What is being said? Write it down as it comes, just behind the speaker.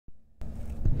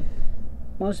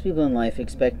Most people in life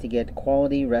expect to get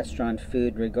quality restaurant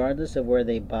food regardless of where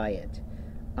they buy it.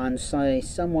 On a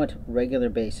somewhat regular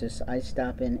basis, I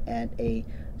stop in at a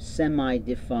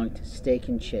semi-defunct Steak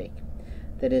and Shake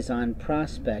that is on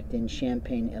Prospect in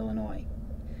Champaign, Illinois.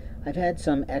 I've had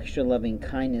some extra loving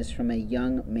kindness from a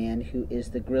young man who is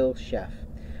the grill chef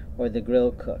or the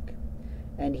grill cook,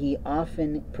 and he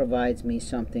often provides me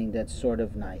something that's sort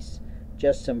of nice,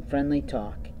 just some friendly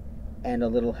talk and a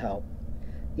little help.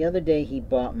 The other day he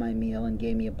bought my meal and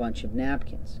gave me a bunch of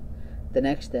napkins. The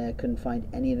next day I couldn't find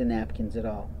any of the napkins at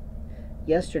all.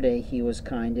 Yesterday he was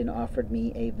kind and offered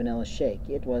me a vanilla shake.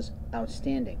 It was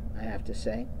outstanding, I have to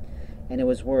say, and it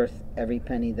was worth every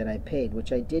penny that I paid,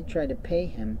 which I did try to pay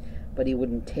him, but he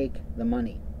wouldn't take the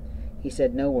money. He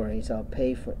said, "No worries, I'll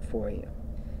pay for you."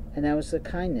 And that was the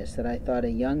kindness that I thought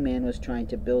a young man was trying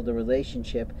to build a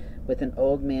relationship with an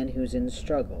old man who's in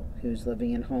struggle, who's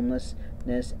living in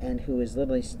homelessness, and who is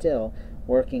literally still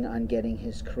working on getting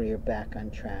his career back on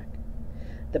track.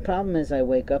 The problem is I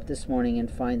wake up this morning and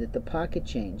find that the pocket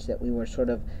change that we were sort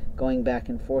of going back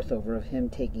and forth over of him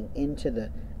taking into the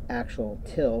actual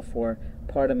till for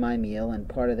part of my meal and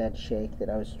part of that shake that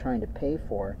I was trying to pay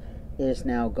for is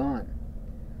now gone.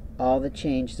 All the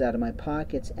change is out of my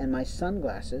pockets, and my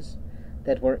sunglasses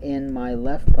that were in my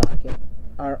left pocket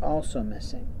are also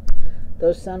missing.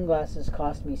 Those sunglasses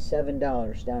cost me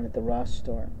 $7 down at the Ross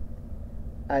store.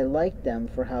 I liked them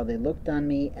for how they looked on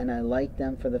me, and I liked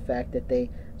them for the fact that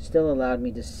they still allowed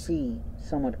me to see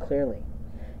somewhat clearly.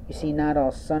 You see, not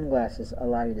all sunglasses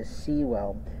allow you to see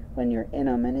well when you're in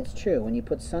them, and it's true. When you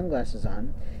put sunglasses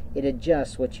on, it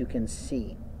adjusts what you can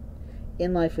see.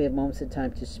 In life, we have moments of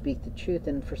time to speak the truth,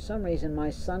 and for some reason,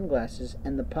 my sunglasses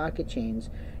and the pocket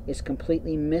chains is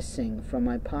completely missing from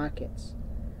my pockets.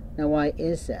 Now, why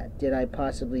is that? Did I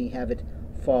possibly have it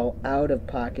fall out of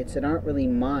pockets that aren't really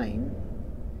mine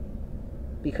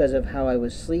because of how I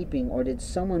was sleeping, or did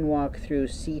someone walk through,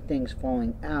 see things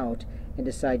falling out, and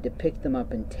decide to pick them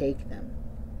up and take them?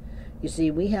 You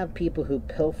see, we have people who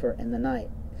pilfer in the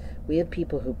night. We have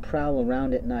people who prowl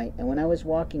around at night, and when I was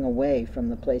walking away from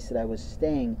the place that I was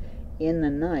staying in the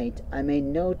night, I made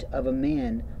note of a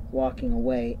man walking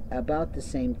away about the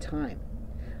same time.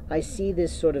 I see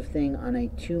this sort of thing on a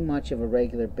too much of a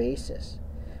regular basis,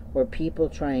 where people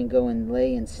try and go and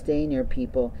lay and stay near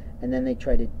people, and then they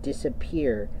try to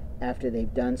disappear after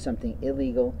they've done something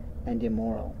illegal and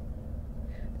immoral.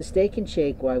 The Steak and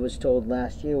Shake, I was told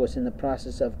last year, was in the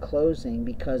process of closing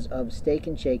because of Steak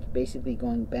and Shake basically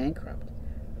going bankrupt.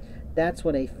 That's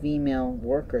what a female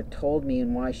worker told me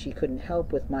and why she couldn't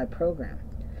help with my program.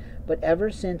 But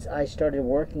ever since I started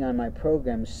working on my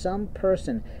program, some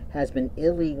person has been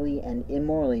illegally and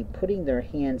immorally putting their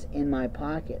hands in my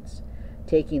pockets,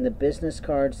 taking the business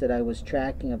cards that I was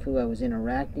tracking of who I was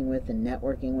interacting with and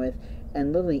networking with,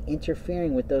 and literally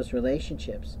interfering with those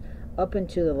relationships. Up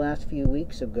until the last few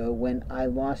weeks ago when I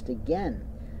lost again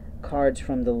cards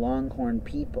from the Longhorn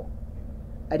people.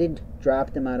 I didn't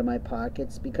drop them out of my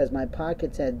pockets because my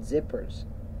pockets had zippers.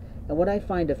 And what I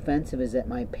find offensive is that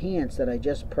my pants that I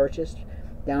just purchased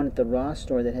down at the Ross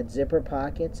store that had zipper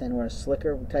pockets and were a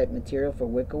slicker type material for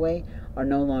wick-away are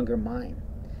no longer mine.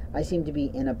 I seem to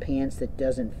be in a pants that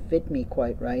doesn't fit me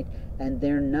quite right, and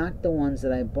they're not the ones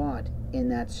that I bought in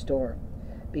that store,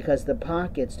 because the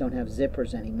pockets don't have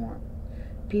zippers anymore.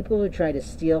 People who try to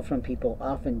steal from people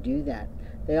often do that.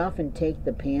 They often take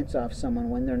the pants off someone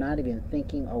when they're not even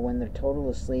thinking or when they're total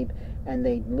asleep, and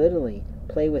they literally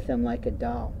play with them like a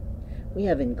doll. We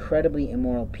have incredibly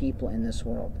immoral people in this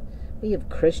world. We have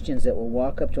Christians that will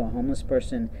walk up to a homeless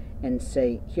person and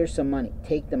say, "Here's some money,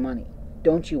 take the money.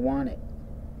 Don't you want it?"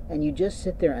 And you just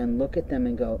sit there and look at them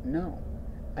and go, "No,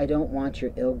 I don't want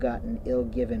your ill-gotten,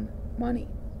 ill-given money.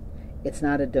 It's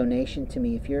not a donation to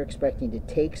me if you're expecting to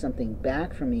take something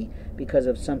back from me because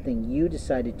of something you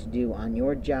decided to do on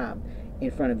your job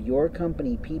in front of your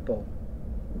company people,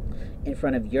 in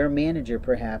front of your manager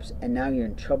perhaps, and now you're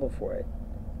in trouble for it."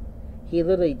 He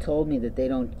literally told me that they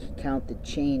don't count the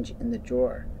change in the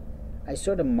drawer. I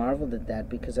sort of marveled at that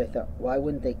because I thought, why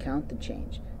wouldn't they count the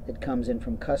change that comes in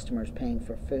from customers paying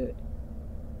for food?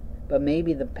 But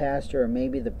maybe the pastor or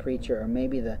maybe the preacher or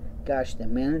maybe the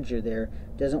manager there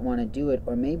doesn't want to do it,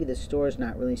 or maybe the store is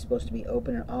not really supposed to be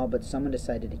open at all, but someone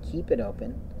decided to keep it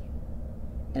open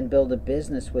and build a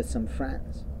business with some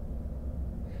friends.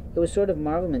 It was sort of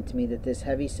marvelment to me that this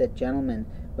heavy-set gentleman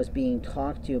was being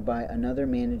talked to by another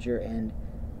manager and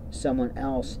someone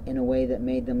else in a way that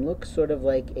made them look sort of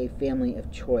like a family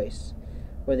of choice,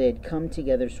 where they had come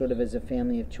together sort of as a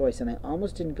family of choice. And I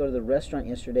almost didn't go to the restaurant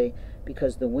yesterday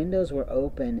because the windows were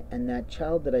open, and that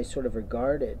child that I sort of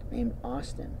regarded, named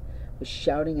Austin, was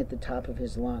shouting at the top of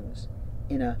his lungs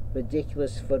in a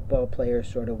ridiculous football player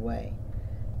sort of way.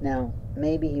 Now,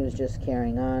 maybe he was just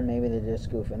carrying on, maybe they're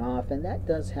just goofing off, and that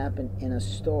does happen in a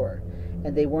store.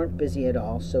 And they weren't busy at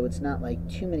all, so it's not like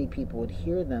too many people would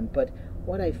hear them, but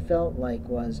what I felt like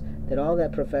was that all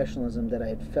that professionalism that I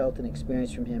had felt and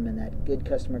experienced from him and that good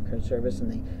customer service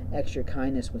and the extra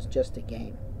kindness was just a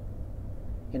game.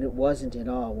 And it wasn't at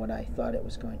all what I thought it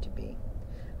was going to be.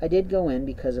 I did go in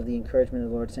because of the encouragement of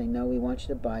the Lord saying, no, we want you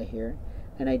to buy here.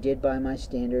 And I did buy my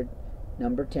standard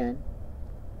number 10.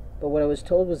 But what I was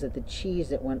told was that the cheese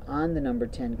that went on the number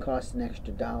 10 cost an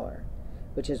extra $1,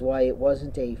 which is why it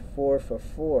wasn't a 4 for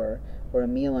 $4 or a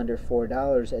meal under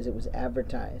 $4 as it was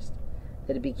advertised,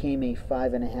 that it became a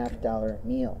 $5.50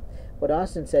 meal. What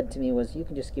Austin said to me was, you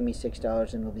can just give me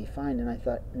 $6 and it'll be fine. And I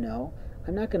thought, no,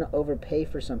 I'm not going to overpay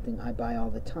for something I buy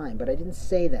all the time. But I didn't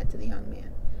say that to the young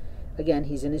man. Again,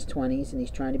 he's in his 20s and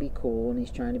he's trying to be cool and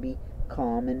he's trying to be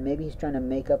calm, and maybe he's trying to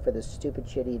make up for the stupid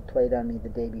shit he had played on me the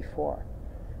day before.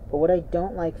 But what I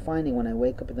don't like finding when I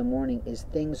wake up in the morning is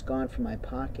things gone from my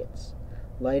pockets,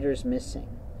 lighters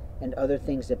missing, and other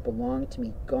things that belong to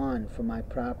me gone from my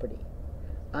property.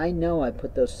 I know I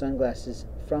put those sunglasses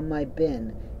from my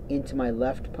bin into my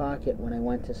left pocket when I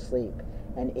went to sleep,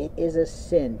 and it is a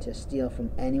sin to steal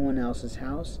from anyone else's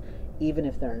house, even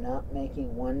if they're not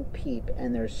making one peep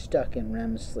and they're stuck in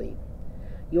REM sleep.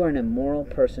 You are an immoral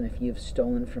person if you've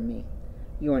stolen from me.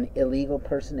 You are an illegal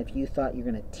person if you thought you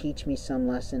were going to teach me some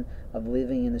lesson of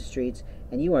living in the streets,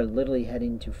 and you are literally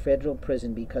heading to federal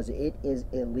prison because it is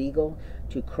illegal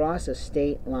to cross a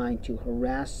state line to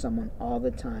harass someone all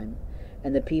the time.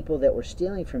 And the people that were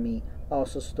stealing from me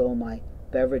also stole my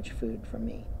beverage food from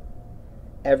me.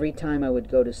 Every time I would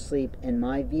go to sleep in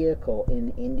my vehicle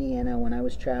in Indiana when I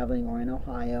was traveling, or in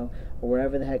Ohio, or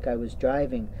wherever the heck I was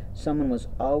driving, someone was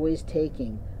always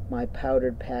taking my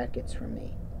powdered packets from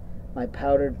me. My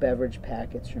powdered beverage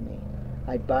packets from me.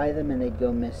 I'd buy them and they'd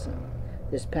go missing.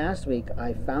 This past week,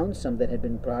 I found some that had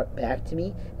been brought back to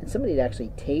me, and somebody had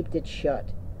actually taped it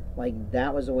shut, like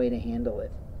that was a way to handle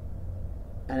it.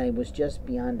 And I was just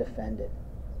beyond offended.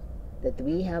 That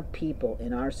we have people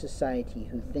in our society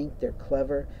who think they're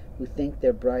clever, who think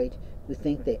they're bright, who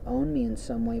think they own me in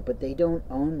some way, but they don't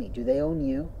own me. Do they own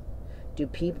you? Do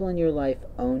people in your life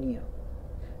own you?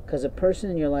 Because a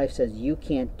person in your life says, you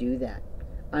can't do that.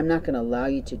 I'm not going to allow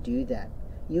you to do that.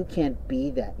 You can't be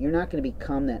that. You're not going to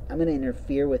become that. I'm going to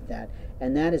interfere with that.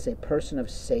 And that is a person of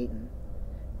Satan.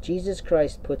 Jesus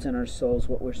Christ puts in our souls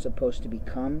what we're supposed to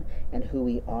become and who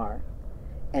we are.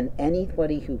 And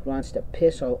anybody who wants to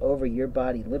piss all over your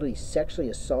body, literally sexually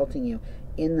assaulting you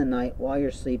in the night while you're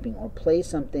sleeping, or play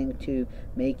something to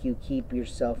make you keep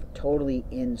yourself totally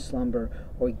in slumber,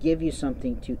 or give you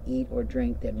something to eat or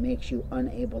drink that makes you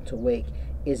unable to wake,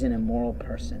 is an immoral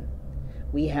person.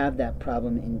 We have that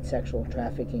problem in sexual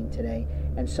trafficking today,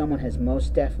 and someone has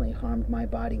most definitely harmed my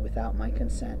body without my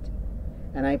consent.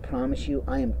 And I promise you,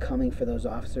 I am coming for those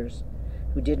officers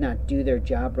who did not do their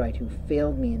job right, who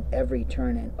failed me in every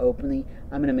turn, and openly,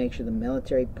 I'm going to make sure the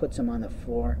military puts them on the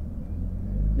floor.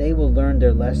 They will learn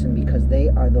their lesson because they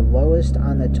are the lowest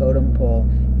on the totem pole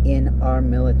in our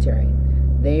military.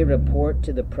 They report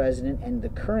to the president, and the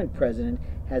current president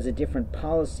has a different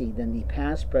policy than the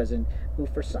past president, who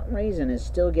for some reason is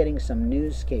still getting some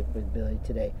news capability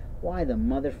today. Why the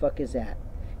motherfuck is that?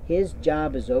 His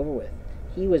job is over with.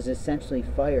 He was essentially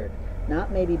fired.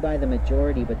 Not maybe by the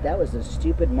majority, but that was the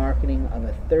stupid marketing of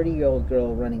a 30-year-old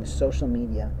girl running social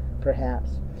media,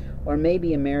 perhaps. Or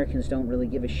maybe Americans don't really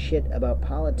give a shit about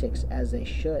politics as they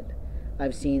should.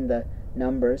 I've seen the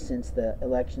numbers since the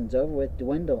election's over with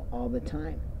dwindle all the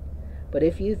time. But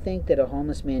if you think that a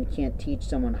homeless man can't teach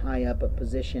someone high up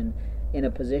in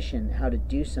a position how to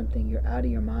do something, you're out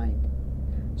of your mind.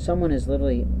 Someone is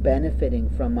literally benefiting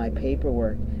from my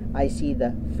paperwork. I see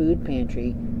the food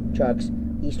pantry trucks,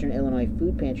 Eastern Illinois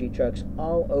food pantry trucks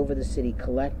all over the city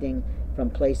collecting from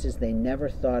places they never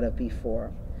thought of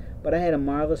before. But I had a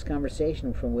marvelous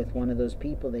conversation with one of those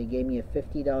people. They gave me a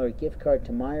 $50 gift card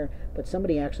to Meijer, but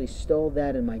somebody actually stole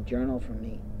that in my journal from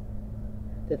me.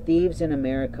 The thieves in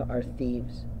America are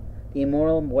thieves. The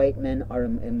immoral white men are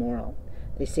immoral.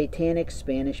 The satanic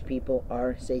Spanish people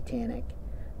are satanic.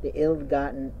 The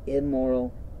ill-gotten,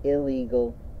 immoral,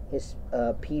 illegal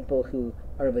people who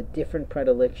are of a different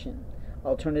predilection,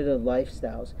 alternative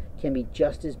lifestyles, can be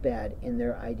just as bad in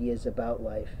their ideas about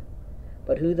life.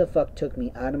 But who the fuck took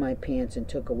me out of my pants and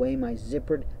took away my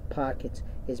zippered pockets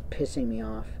is pissing me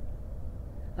off.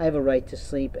 I have a right to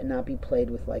sleep and not be played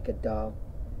with like a doll.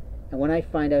 And when I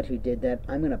find out who did that,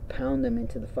 I'm going to pound them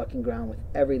into the fucking ground with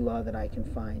every law that I can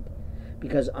find.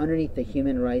 Because underneath the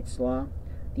human rights law,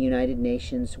 the United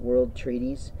Nations World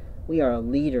Treaties. We are a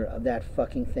leader of that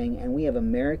fucking thing, and we have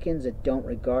Americans that don't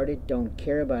regard it, don't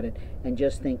care about it, and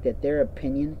just think that their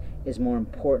opinion is more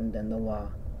important than the law.